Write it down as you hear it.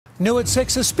New at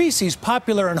 6, a species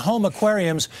popular in home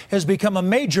aquariums has become a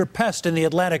major pest in the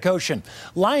Atlantic Ocean.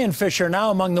 Lionfish are now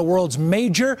among the world's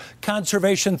major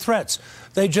conservation threats.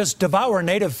 They just devour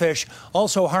native fish,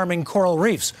 also harming coral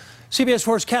reefs. CBS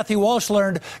 4's Kathy Walsh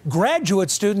learned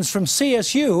graduate students from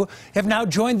CSU have now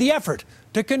joined the effort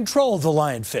to control the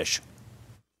lionfish.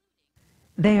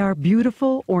 They are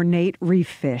beautiful, ornate reef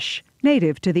fish,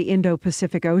 native to the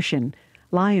Indo-Pacific Ocean.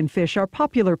 Lionfish are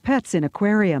popular pets in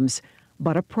aquariums,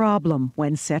 but a problem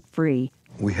when set free.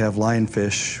 We have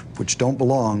lionfish, which don't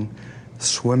belong,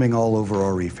 swimming all over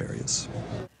our reef areas.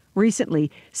 Recently,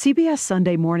 CBS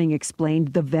Sunday Morning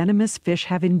explained the venomous fish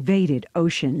have invaded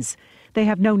oceans. They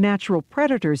have no natural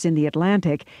predators in the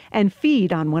Atlantic and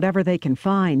feed on whatever they can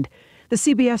find. The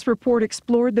CBS report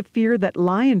explored the fear that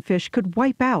lionfish could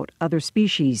wipe out other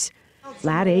species.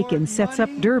 Ladd Aiken sets up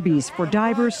derbies for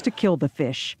divers to kill the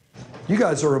fish. You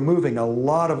guys are removing a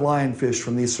lot of lionfish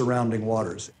from these surrounding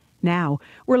waters. Now,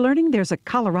 we're learning there's a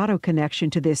Colorado connection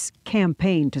to this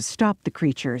campaign to stop the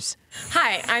creatures.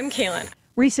 Hi, I'm Kaylin.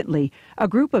 Recently, a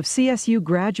group of CSU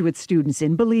graduate students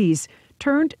in Belize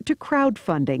turned to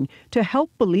crowdfunding to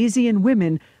help Belizean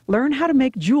women learn how to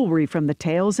make jewelry from the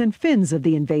tails and fins of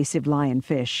the invasive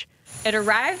lionfish. It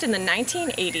arrived in the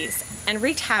 1980s and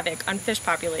wreaked havoc on fish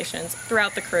populations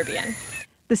throughout the Caribbean.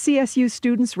 The CSU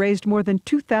students raised more than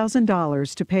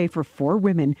 $2,000 to pay for 4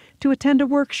 women to attend a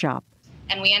workshop.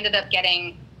 And we ended up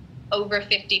getting over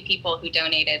 50 people who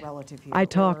donated. I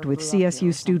talked with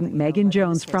CSU student Megan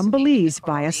Jones from Belize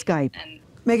via Skype.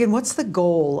 Megan, what's the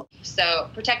goal? So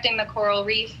protecting the coral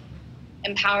reef,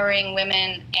 empowering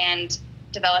women, and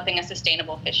developing a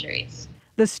sustainable fisheries.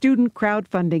 The student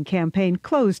crowdfunding campaign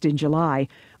closed in July,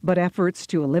 but efforts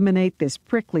to eliminate this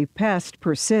prickly pest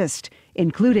persist,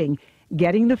 including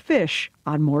getting the fish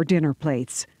on more dinner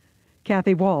plates.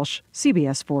 Kathy Walsh,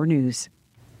 CBS 4 News.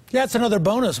 That's another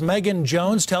bonus. Megan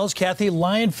Jones tells Kathy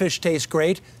lionfish taste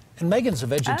great, and Megan's a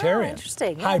vegetarian. Oh,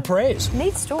 interesting. High praise.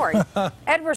 Neat story. Edward